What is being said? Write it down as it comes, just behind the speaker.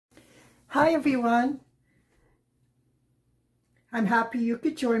Hi everyone, I'm happy you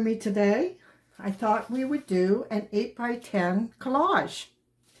could join me today. I thought we would do an 8x10 collage.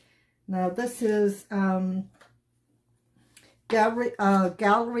 Now this is gallery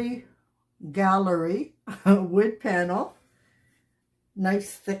wood panel,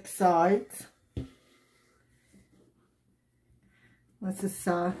 nice thick sides. This is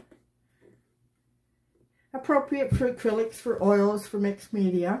appropriate for acrylics, for oils, for mixed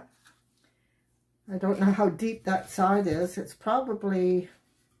media. I don't know how deep that side is. It's probably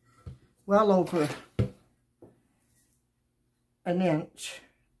well over an inch,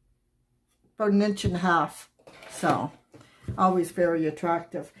 about an inch and a half. So, always very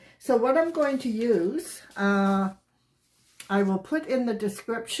attractive. So what I'm going to use, I will put in the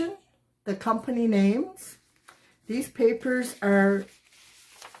description the company names. These papers are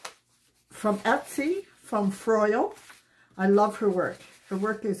from Etsy, from Froyle. I love her work. Her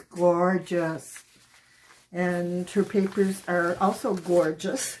work is gorgeous. And her papers are also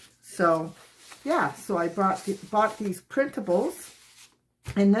gorgeous. So, yeah, so I bought these printables.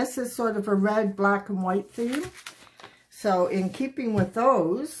 And this is sort of a red, black, and white theme. So, in keeping with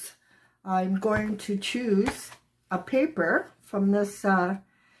those, I'm going to choose a paper from this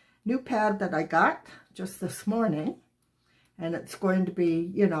new pad that I got just this morning. And it's going to be,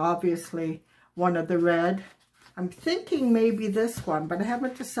 you know, obviously one of the red. I'm thinking maybe this one, but I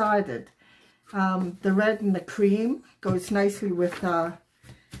haven't decided. The red and the cream goes nicely with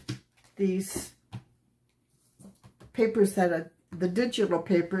these papers that are the digital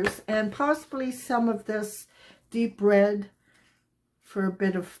papers, and possibly some of this deep red for a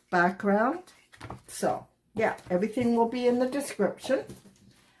bit of background. So, yeah, everything will be in the description.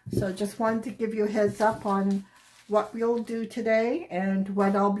 So just wanted to give you a heads up on what we'll do today and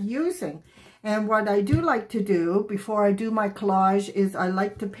what I'll be using. And what I do like to do before I do my collage is I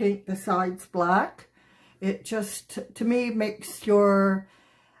like to paint the sides black. It just, to me, makes your,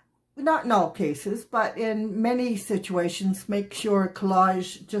 not in all cases, but in many situations, makes your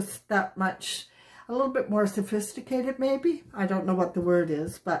collage just that much, a little bit more sophisticated maybe. I don't know what the word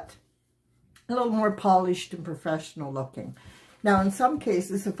is, but a little more polished and professional looking. Now, in some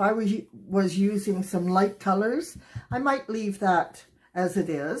cases, if I was using some light colors, I might leave that as it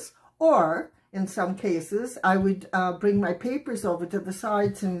is. Or, in some cases, I would bring my papers over to the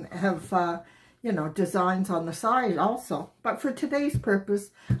sides and have, you know, designs on the side also. But for today's purpose,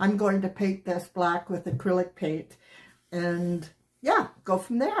 I'm going to paint this black with acrylic paint. And, yeah, go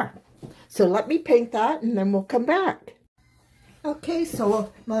from there. So let me paint that and then we'll come back. Okay,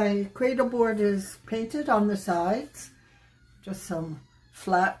 so my cradle board is painted on the sides. Just some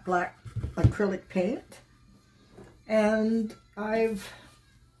flat black acrylic paint. And I've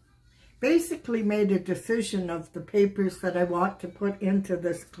basically made a decision of the papers that I want to put into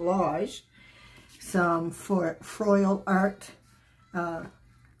this collage. Some for Froyle Art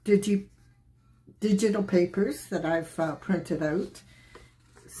digital papers that I've printed out.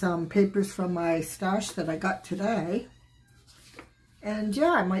 Some papers from my stash that I got today. And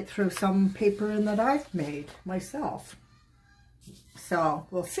yeah, I might throw some paper in that I've made myself. So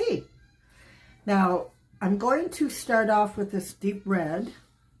we'll see. Now, I'm going to start off with this deep red.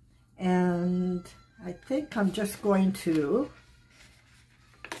 And I think I'm just going to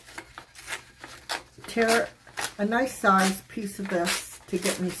tear a nice sized piece of this to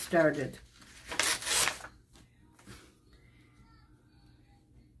get me started.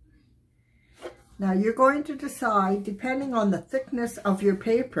 Now you're going to decide, depending on the thickness of your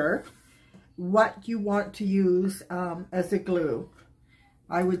paper, what you want to use as a glue.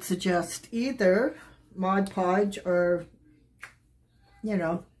 I would suggest either Mod Podge or, you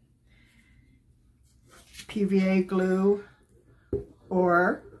know, PVA glue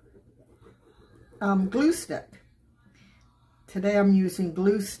or glue stick. Today I'm using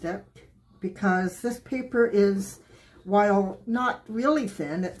glue stick because this paper is, while not really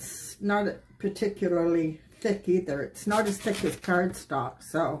thin, it's not particularly thick either. It's not as thick as cardstock,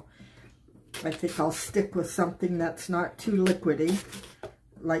 so I think I'll stick with something that's not too liquidy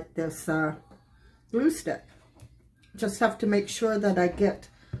like this glue stick. Just have to make sure that I get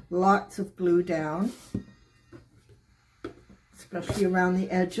lots of glue down, especially around the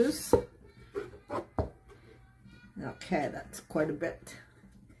edges. Okay, that's quite a bit.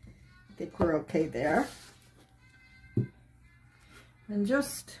 I think we're okay there. And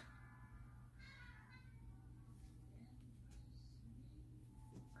just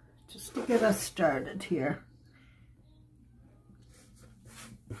to get us started here.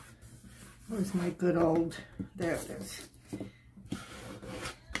 Where's my good old, there it is.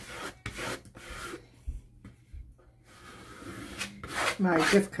 My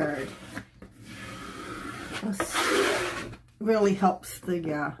gift card. This really helps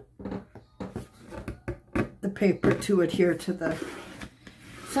the paper to adhere to the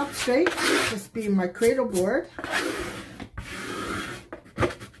substrate. This being my cradle board.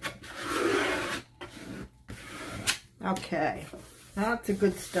 Okay, that's a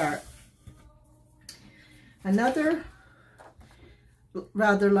good start. Another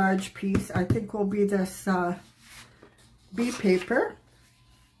rather large piece, I think, will be this bee paper.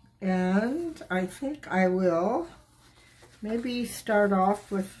 And I think I will maybe start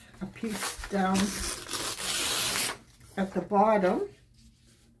off with a piece down at the bottom.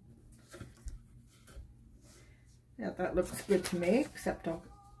 Yeah, that looks good to me, except I'll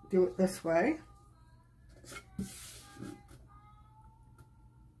do it this way.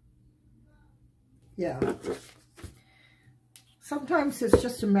 Yeah. Sometimes it's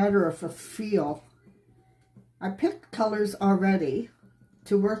just a matter of a feel. I picked colors already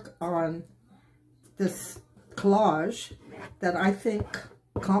to work on this collage that I think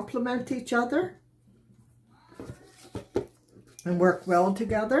complement each other and work well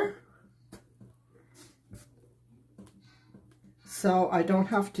together. So I don't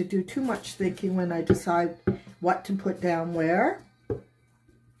have to do too much thinking when I decide what to put down where.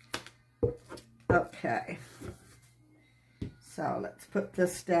 Okay, so let's put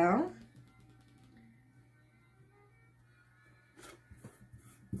this down.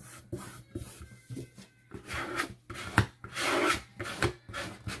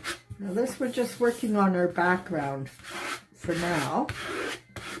 Now this, we're just working on our background for now.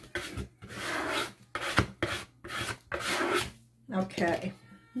 Okay,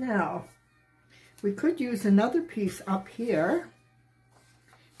 now we could use another piece up here,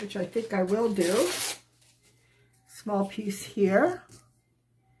 which I think I will do. Small piece here.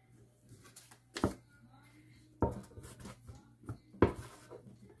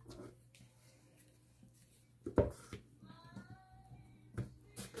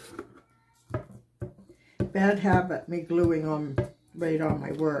 Bad habit, me gluing on right on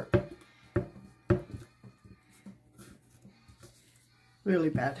my work. Really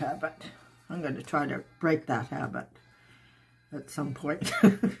bad habit. I'm going to try to break that habit at some point.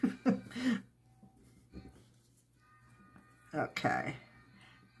 Okay,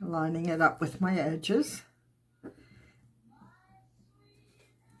 lining it up with my edges.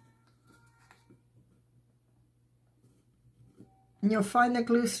 And you'll find the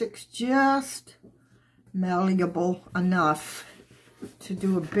glue sticks just malleable enough to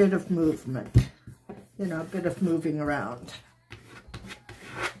do a bit of movement, you know, a bit of moving around.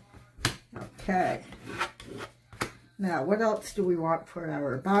 Okay, now what else do we want for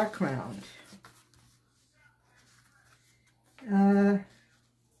our background?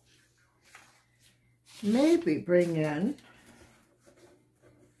 Maybe bring in,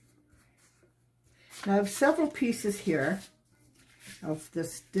 now I have several pieces here of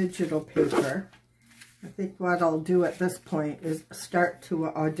this digital paper. I think what I'll do at this point is start to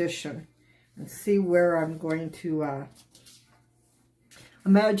audition and see where I'm going to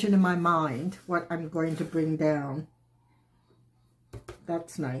imagine in my mind what I'm going to bring down.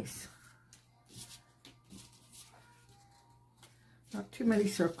 That's nice. Not too many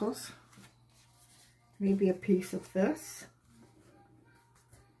circles. Maybe a piece of this.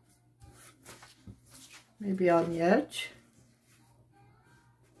 Maybe on the edge.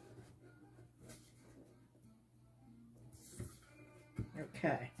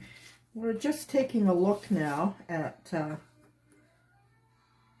 Okay. We're just taking a look now at,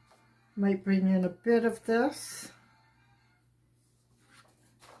 might bring in a bit of this.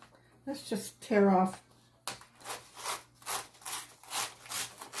 Let's just tear off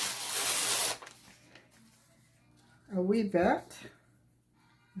a wee bit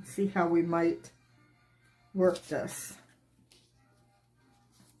and see how we might work this.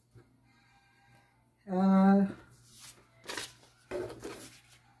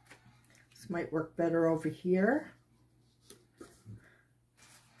 This might work better over here.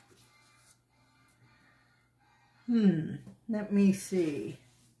 Let me see.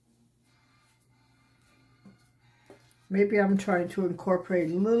 Maybe I'm trying to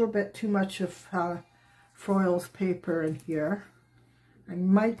incorporate a little bit too much of Froyle's paper in here. I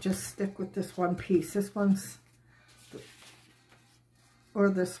might just stick with this one piece. This one's, or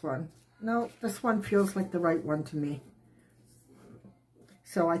this one. No, this one feels like the right one to me.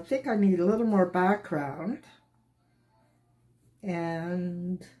 So I think I need a little more background.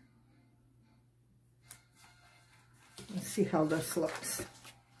 And let's see how this looks.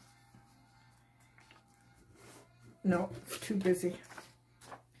 No, it's too busy.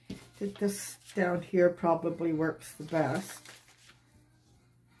 This down here probably works the best.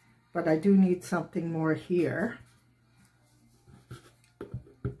 but I do need something more here.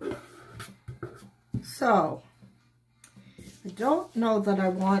 So, I don't know that I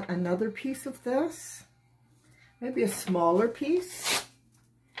want another piece of this. Maybe a smaller piece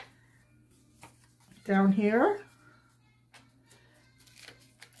down here.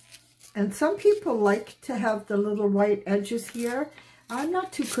 And some people like to have the little white edges here. I'm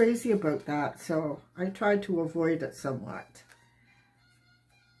not too crazy about that, so I try to avoid it somewhat.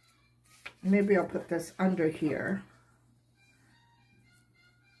 Maybe I'll put this under here.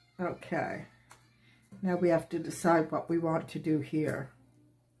 Okay. Now we have to decide what we want to do here.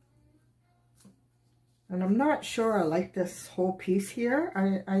 And I'm not sure I like this whole piece here.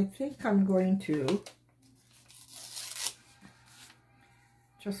 I think I'm going to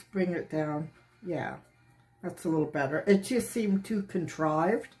just bring it down. Yeah, that's a little better. It just seemed too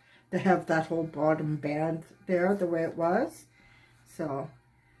contrived to have that whole bottom band there the way it was. So,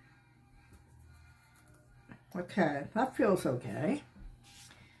 okay, that feels okay.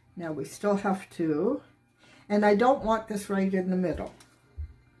 Now we still have to, and I don't want this right in the middle.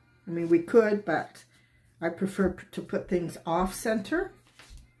 I mean, we could, but I prefer to put things off center.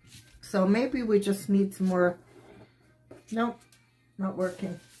 So maybe we just need some more. Nope, not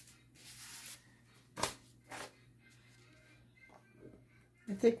working.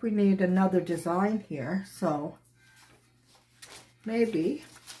 I think we need another design here. So maybe,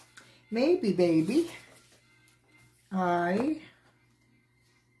 baby, I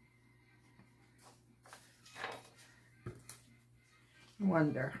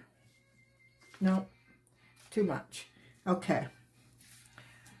wonder. No, too much. Okay.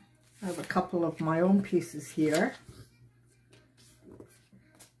 I have a couple of my own pieces here.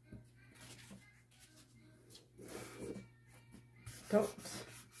 Don't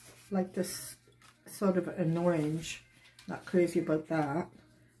like this sort of an orange. Not crazy about that.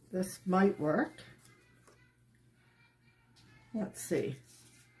 This might work. Let's see.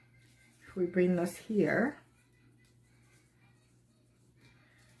 If we bring this here.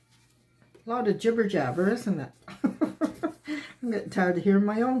 A lot of jibber jabber, isn't it? I'm getting tired of hearing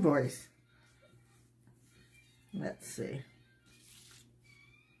my own voice. Let's see.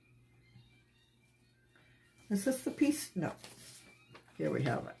 Is this the piece? No. Here we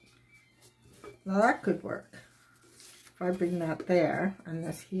have it. Now that could work. If I bring that there and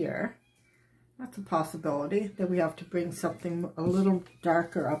this here, that's a possibility. Then we have to bring something a little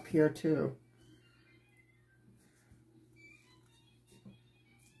darker up here too.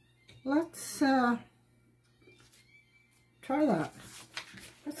 Let's try that.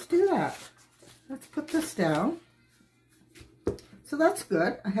 Let's do that. Let's put this down. So that's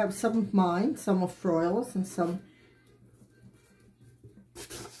good. I have some of mine, some of Froyle's, and some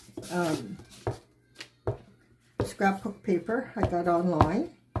scrapbook paper I got online.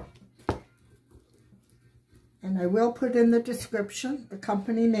 And I will put in the description the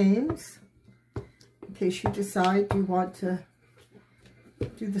company names in case you decide you want to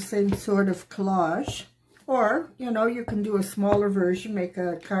do the same sort of collage. Or, you know, you can do a smaller version, make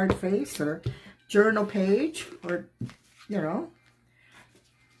a card face or journal page, or, you know,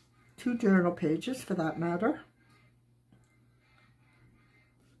 2 journal pages for that matter.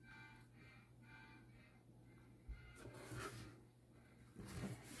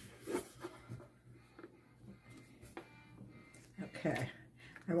 Okay,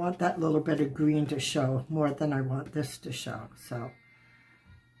 I want that little bit of green to show more than I want this to show, so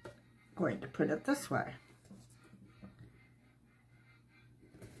I'm going to put it this way.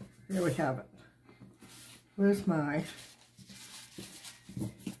 There we have it. Where's my...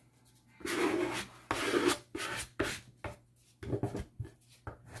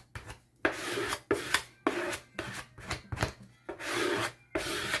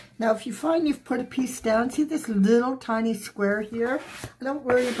 Now, if you find you've put a piece down, see this little tiny square here? Don't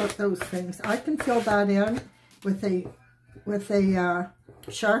worry about those things. I can fill that in with a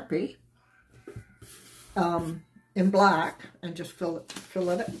Sharpie in black and just fill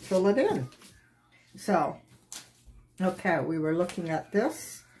it in. So, okay, we were looking at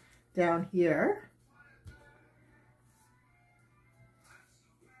this down here.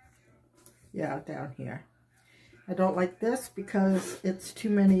 Yeah, down here. I don't like this because it's too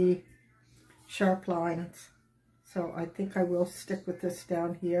many sharp lines. So I think I will stick with this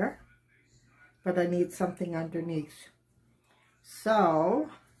down here. But I need something underneath. So,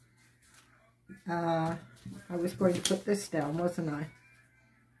 I was going to put this down, wasn't I?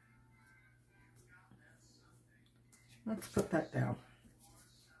 Let's put that down.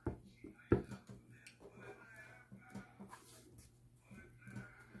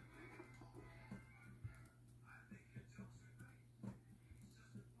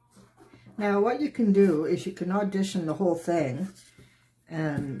 Now what you can do is you can audition the whole thing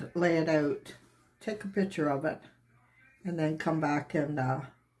and lay it out, take a picture of it, and then come back and,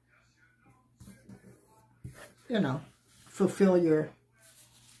 you know, fulfill your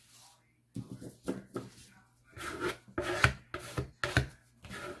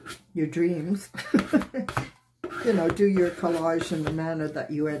dreams. You know, do your collage in the manner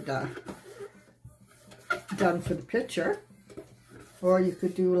that you had done for the picture. Or you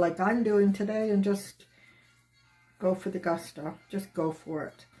could do like I'm doing today and just go for the gusto. Just go for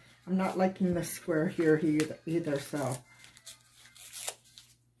it. I'm not liking this square here either, so.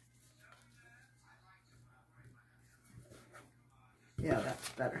 Yeah, that's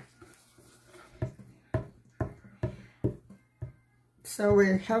better. So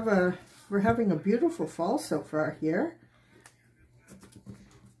we're having a beautiful fall so far here.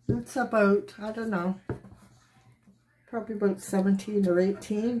 It's about, I don't know, probably about 17 or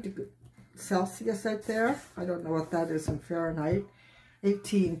 18 Celsius out there. I don't know what that is in Fahrenheit.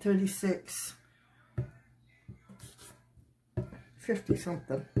 18, 36, 50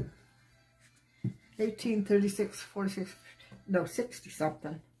 something. 18, 36, 46, no, 60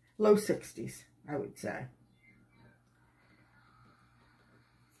 something. Low 60s, I would say.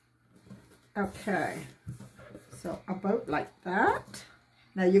 Okay, so about like that.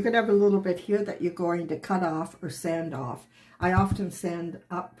 Now you could have a little bit here that you're going to cut off or sand off. I often sand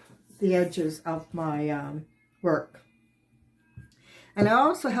up the edges of my work. And I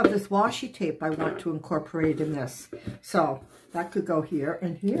also have this washi tape I want to incorporate in this. So that could go here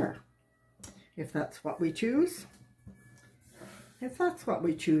and here, if that's what we choose. If that's what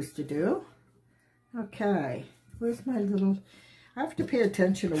we choose to do. Okay, where's my little... I have to pay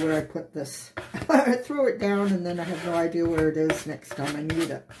attention to where I put this. I throw it down and then I have no idea where it is next time I need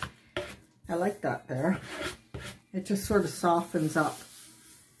it. I like that there. It just sort of softens up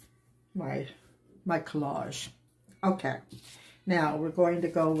my collage. Okay, now we're going to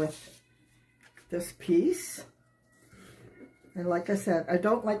go with this piece. And like I said, I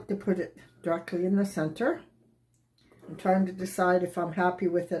don't like to put it directly in the center. I'm trying to decide if I'm happy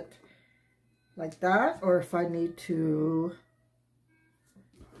with it like that or if I need to...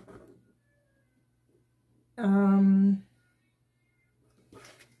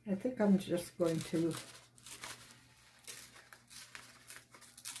 I think I'm just going to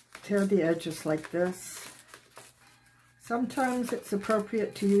tear the edges like this. Sometimes it's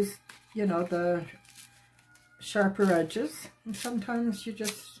appropriate to use, you know, the sharper edges, and sometimes you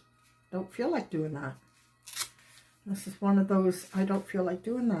just don't feel like doing that. This is one of those I don't feel like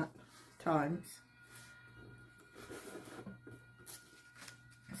doing that times.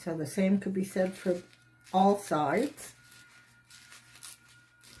 So the same could be said for all sides.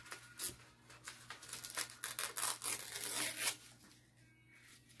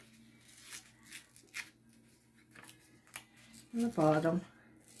 And the bottom.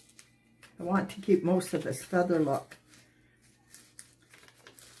 I want to keep most of this feather look.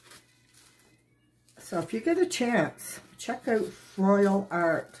 So if you get a chance, check out Royal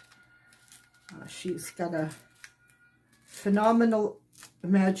Art. She's got a phenomenal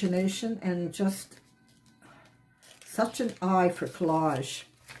imagination and just such an eye for collage.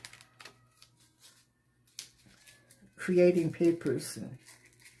 Creating papers.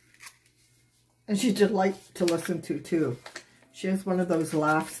 And she's a delight to listen to too. She has one of those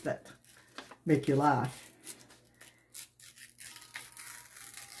laughs that make you laugh.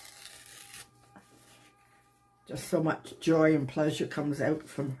 Just so much joy and pleasure comes out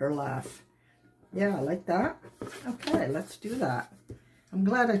from her laugh. Yeah, I like that. Okay, let's do that. I'm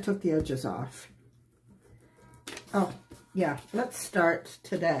glad I took the edges off. Oh, yeah, let's start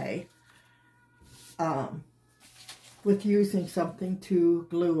today with using something to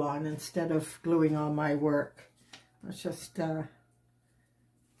glue on instead of gluing on my work. Let's just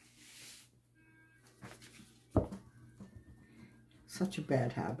such a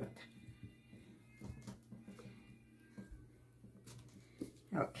bad habit.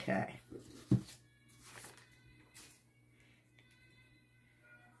 Okay.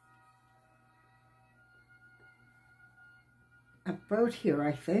 About here,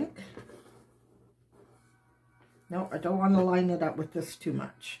 I think. No, I don't want to line it up with this too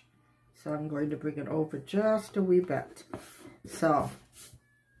much. So I'm going to bring it over just a wee bit. So,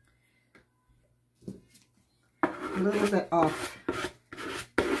 a little bit off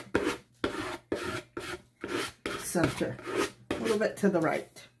center. A little bit to the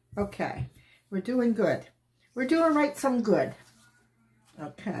right. Okay, we're doing good. We're doing right some good.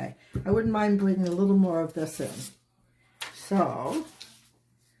 Okay, I wouldn't mind bringing a little more of this in. So,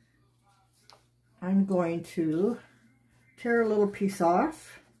 I'm going to tear a little piece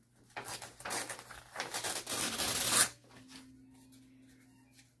off.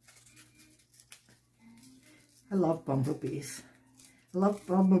 I love bumblebees. I love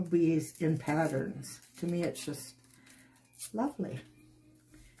bumblebees in patterns. To me, it's just lovely.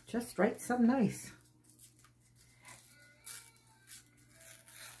 Just write some nice.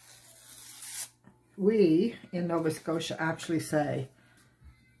 We in Nova Scotia actually say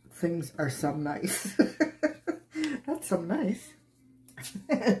things are some nice. That's some nice.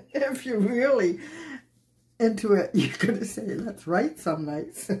 If you're really into it, you're going to say, let's write some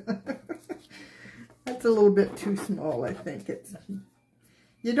nice. That's a little bit too small, I think.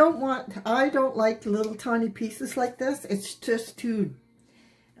 You don't want, I don't like little tiny pieces like this. It's just too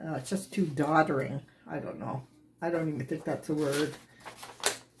doddering. I don't know. I don't even think that's a word.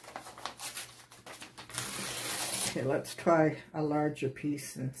 Okay, let's try a larger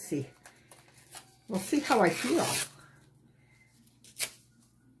piece and see. We'll see how I feel.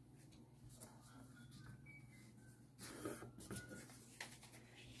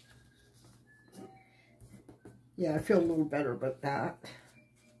 Yeah, I feel a little better about that.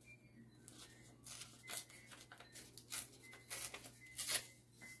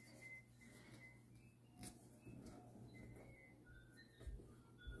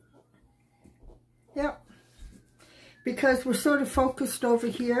 Yep. Because we're sort of focused over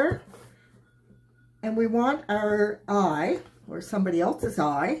here, and we want our eye, or somebody else's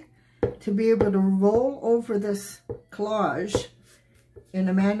eye, to be able to roll over this collage in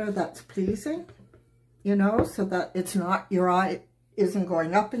a manner that's pleasing, you know, so that it's not, your eye isn't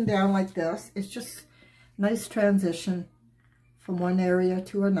going up and down like this. It's just nice transition from one area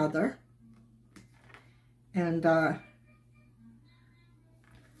to another. And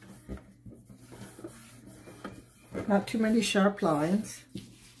not too many sharp lines.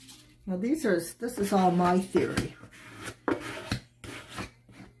 Now this is all my theory.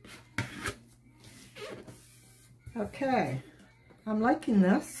 Okay, I'm liking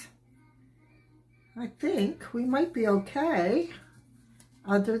this. I think we might be okay,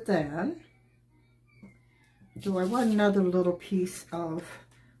 other than, do I want another little piece of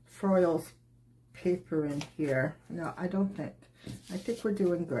Froyal's paper in here? No, I don't think. I think we're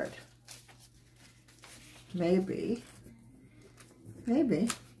doing good. Maybe.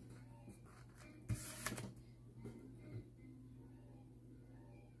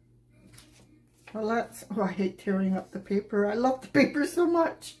 Well, that's, oh, I hate tearing up the paper. I love the paper so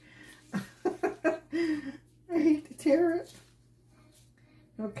much. I hate to tear it.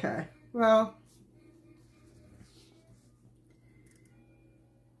 Okay, well.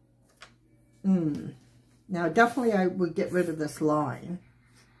 Now, definitely I would get rid of this line.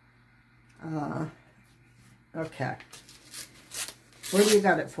 Okay. What do you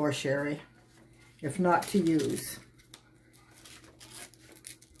got it for, Sherry? If not to use.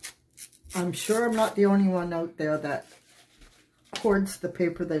 I'm sure I'm not the only one out there that hoards the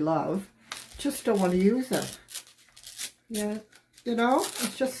paper they love. Just don't want to use it. Yeah, you know,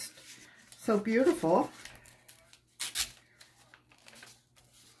 it's just so beautiful.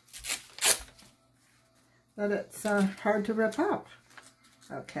 That it's hard to rip up.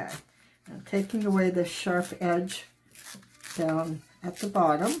 Okay. I'm taking away this sharp edge down at the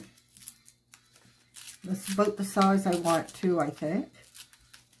bottom. This is about the size I want to, I think.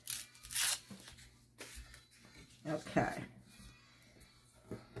 Okay.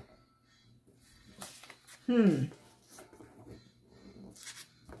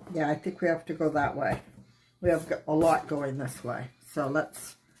 Yeah, I think we have to go that way. We have a lot going this way. So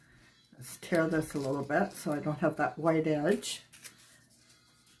let's tear this a little bit so I don't have that white edge.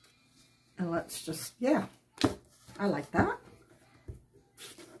 And let's just, yeah, I like that.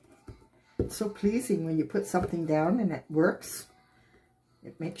 It's so pleasing when you put something down and it works.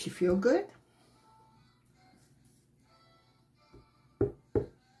 It makes you feel good. A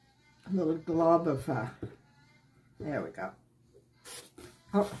little glob of, there we go.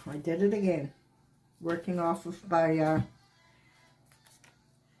 Oh, I did it again. Working off of my,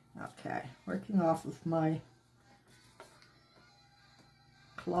 okay, working off of my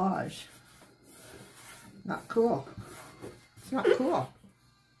collage. Not cool. It's not cool.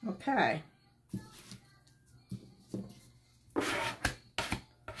 Okay.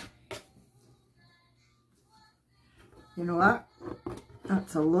 You know what?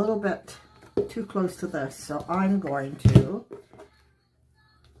 That's a little bit too close to this, so I'm going to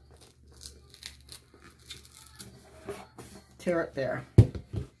tear it there.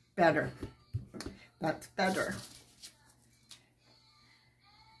 Better. That's better.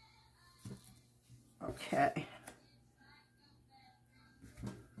 Okay.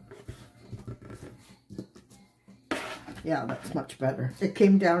 Yeah, that's much better. It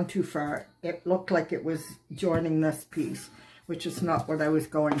came down too far. It looked like it was joining this piece, which is not what I was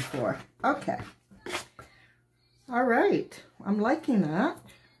going for. Okay. All right, I'm liking that.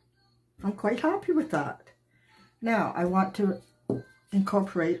 I'm quite happy with that. Now, I want to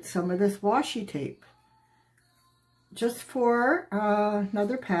incorporate some of this washi tape. Just for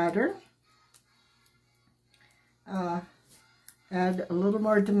another pattern. Add a little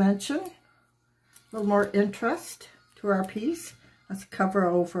more dimension, a little more interest to our piece. Let's cover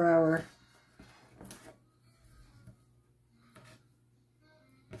over our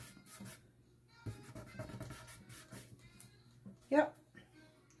Yep.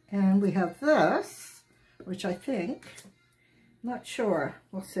 And we have this, which I think, not sure,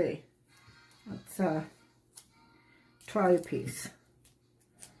 we'll see. Let's try a piece.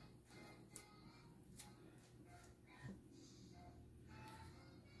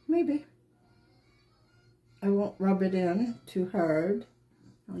 Maybe. I won't rub it in too hard.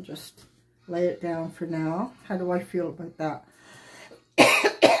 I'll just lay it down for now. How do I feel about that?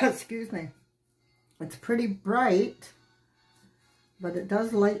 Excuse me. It's pretty bright, but it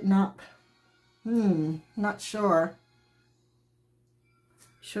does lighten up. Not sure.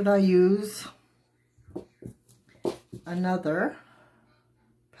 Should I use another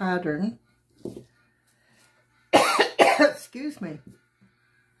pattern? Excuse me.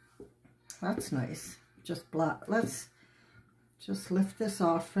 That's nice. Just black. Let's just lift this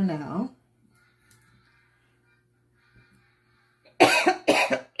off for now.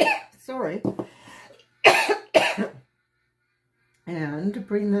 Sorry. And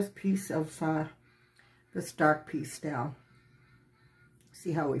bring this piece of this dark piece down.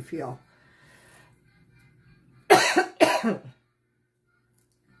 See how we feel.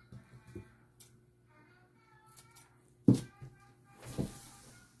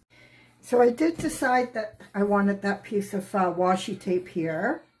 So I did decide that I wanted that piece of washi tape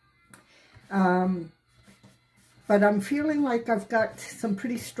here. But I'm feeling like I've got some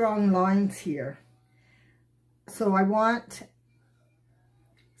pretty strong lines here. So I want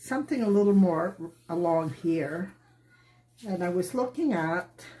something a little more along here. And I was looking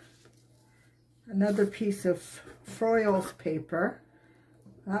at another piece of Froyal's paper.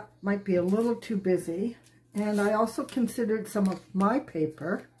 That might be a little too busy. And I also considered some of my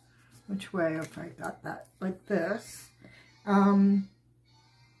paper. Which way have I got that? Like this. And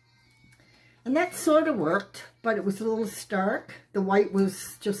that sort of worked, but it was a little stark. The white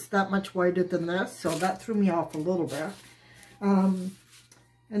was just that much whiter than this, so that threw me off a little bit. And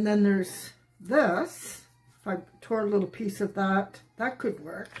then there's this. If I tore a little piece of that, that could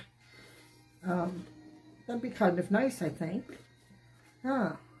work. That'd be kind of nice, I think.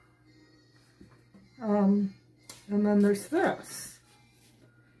 Yeah. And then there's this.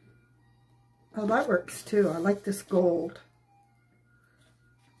 Oh, that works too. I like this gold.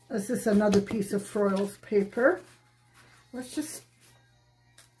 This is another piece of Froyal's paper. Let's just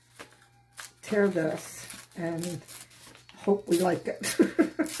tear this and hope we like it.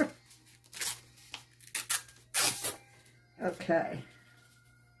 Okay.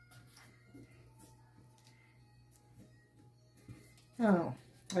 Oh,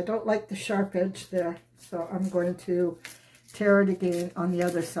 I don't like the sharp edge there, so I'm going to tear it again on the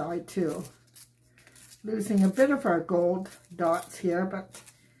other side too. Losing a bit of our gold dots here, but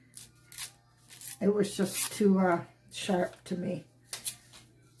it was just too sharp to me.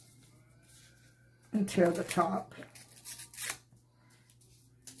 And tear the top.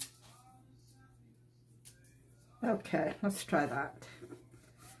 Okay, let's try that.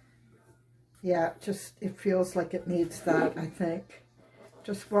 Yeah, just it feels like it needs that, I think.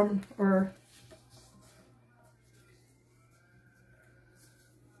 Just one or...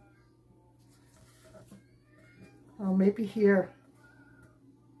 Oh, maybe here.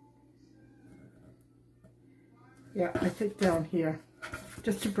 Yeah, I think down here.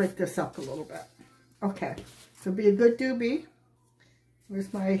 Just to break this up a little bit. Okay, so be a good doobie.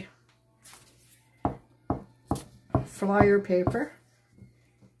 Where's my flyer paper?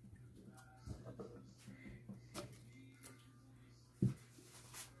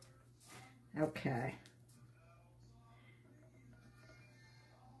 Okay.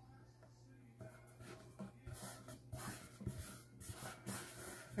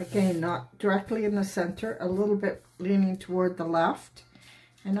 Again, not directly in the center, a little bit leaning toward the left.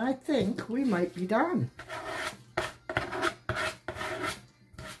 And I think we might be done.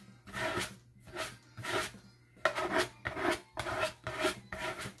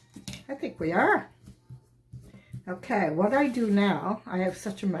 I think we are. Okay, what I do now, I have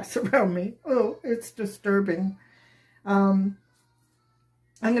such a mess around me. Oh, it's disturbing.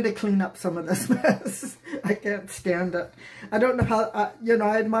 I'm going to clean up some of this mess. I can't stand it. I don't know how, you know,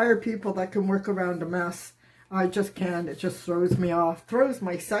 I admire people that can work around a mess. I just can't. It just throws me off, throws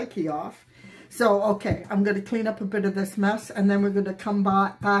my psyche off. So, okay, I'm going to clean up a bit of this mess, and then we're going to come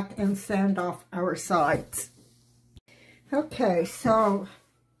back and sand off our sides. Okay, so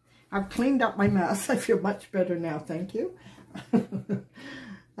I've cleaned up my mess. I feel much better now, thank you.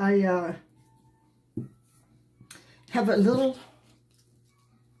 I have a little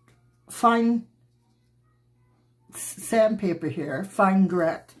fine sandpaper here, fine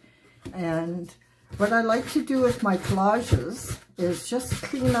grit, and what I like to do with my collages is just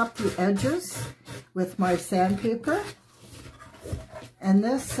clean up the edges with my sandpaper, and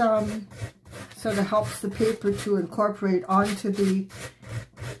this sort of helps the paper to incorporate onto the,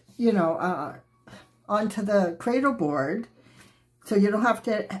 you know, onto the cradle board, so you don't have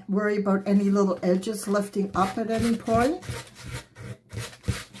to worry about any little edges lifting up at any point.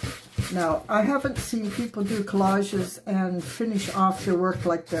 Now, I haven't seen people do collages and finish off their work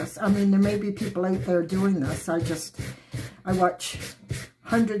like this. I mean, there may be people out there doing this. I watch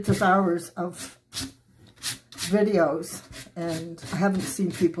hundreds of hours of videos, and I haven't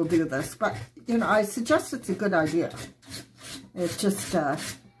seen people do this. But, you know, I suggest it's a good idea. It just,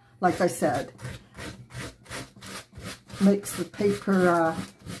 like I said, makes the paper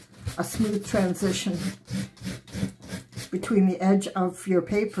a smooth transition between the edge of your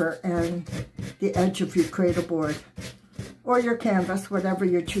paper and the edge of your cradle board or your canvas, whatever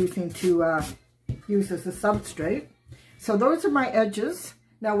you're choosing to use as a substrate. So those are my edges.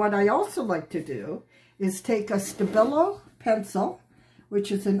 Now what I also like to do is take a Stabilo pencil,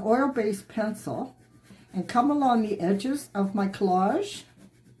 which is an oil-based pencil, and come along the edges of my collage.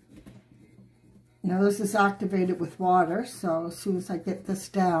 Now this is activated with water, so as soon as I get this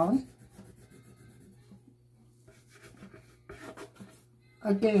down,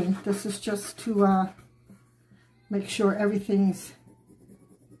 again, this is just to make sure everything's,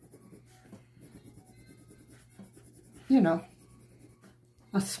 you know,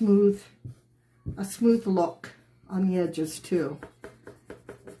 a smooth look on the edges too.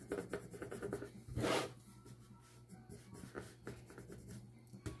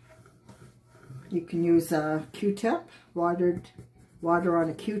 You can use a Q-tip, water on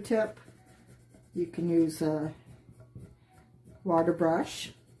a Q-tip. You can use a water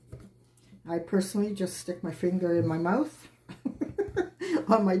brush. I personally just stick my finger in my mouth,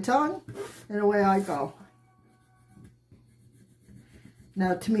 on my tongue, and away I go.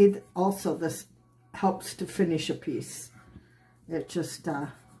 Now, to me, also, this helps to finish a piece. It just,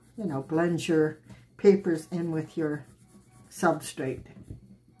 you know, blends your papers in with your substrate.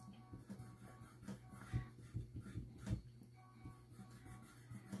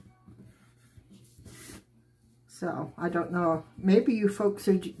 So, I don't know, maybe you folks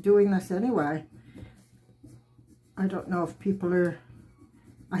are doing this anyway. I don't know if people are,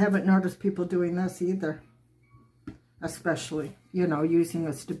 I haven't noticed people doing this either. Especially, you know, using a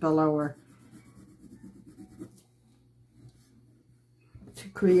Stabilo or to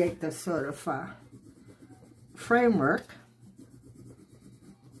create this sort of framework.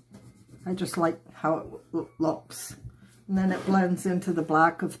 I just like how it looks. And then it blends into the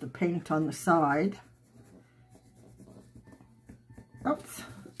black of the paint on the side. Oops,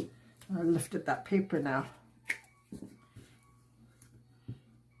 I lifted that paper now.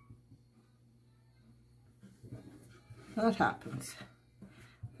 That happens.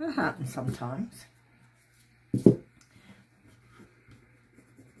 That happens sometimes. And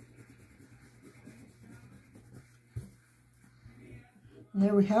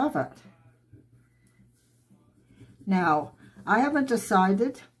there we have it. Now, I haven't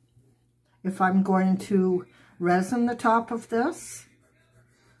decided if I'm going to resin the top of this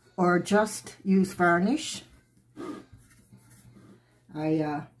or just use varnish.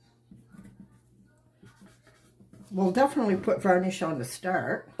 I will definitely put varnish on the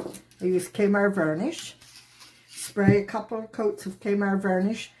start. I use Kmart varnish. Spray a couple of coats of Kmart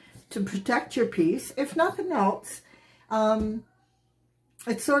varnish to protect your piece. If nothing else,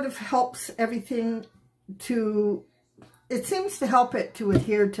 it sort of helps everything to, it seems to help it to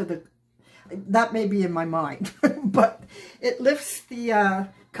adhere to the, that may be in my mind, but it lifts the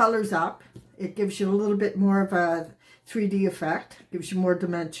colors up. It gives you a little bit more of a 3D effect, gives you more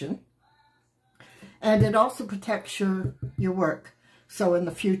dimension. And it also protects your work. So in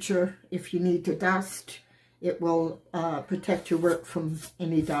the future, if you need to dust, it will protect your work from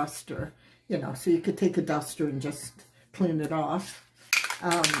any dust, or, you know, so you could take a duster and just clean it off.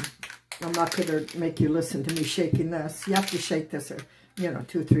 I'm not going to make you listen to me shaking this. You have to shake this, you know,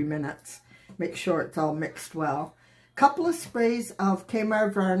 2 or 3 minutes. Make sure it's all mixed well. Couple of sprays of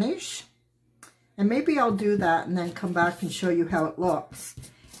Kmart varnish. And maybe I'll do that and then come back and show you how it looks.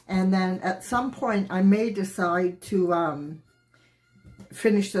 And then at some point I may decide to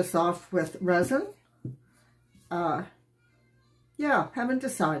finish this off with resin. Yeah, haven't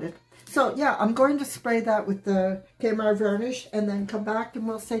decided. So yeah, I'm going to spray that with the Kmart varnish and then come back and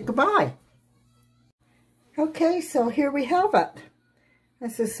we'll say goodbye. Okay, so here we have it.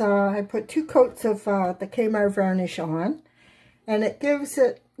 This is, I put 2 coats of the Kmart varnish on, and it gives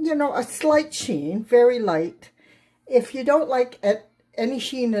it, you know, a slight sheen, very light. If you don't like any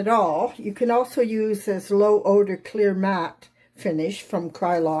sheen at all, you can also use this low odor clear matte finish from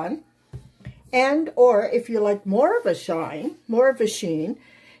Krylon. And, or if you like more of a shine, more of a sheen,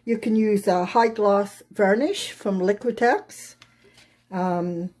 you can use a high gloss varnish from Liquitex.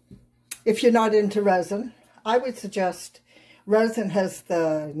 If you're not into resin, I would suggest resin has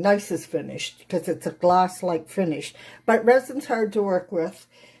the nicest finish because it's a glass-like finish. But resin's hard to work with.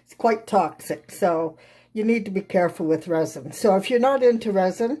 It's quite toxic, so you need to be careful with resin. So if you're not into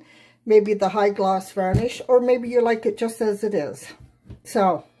resin, maybe the high gloss varnish, or maybe you like it just as it is.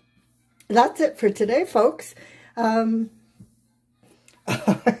 So that's it for today, folks. Sound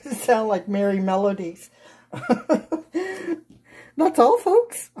like merry melodies. That's all,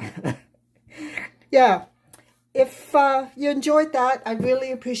 folks. Yeah. If you enjoyed that, I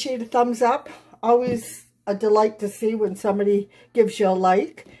really appreciate a thumbs up. Always a delight to see when somebody gives you a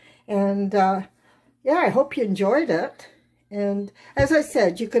like. And yeah, I hope you enjoyed it. And as I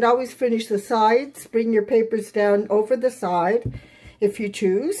said, you could always finish the sides, bring your papers down over the side if you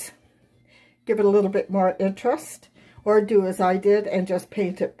choose. Give it a little bit more interest, or do as I did and just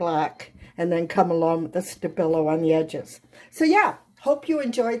paint it black and then come along with the Stabilo on the edges. So yeah, hope you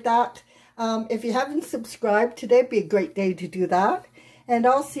enjoyed that. If you haven't subscribed, today would be a great day to do that. And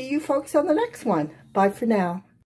I'll see you folks on the next one. Bye for now.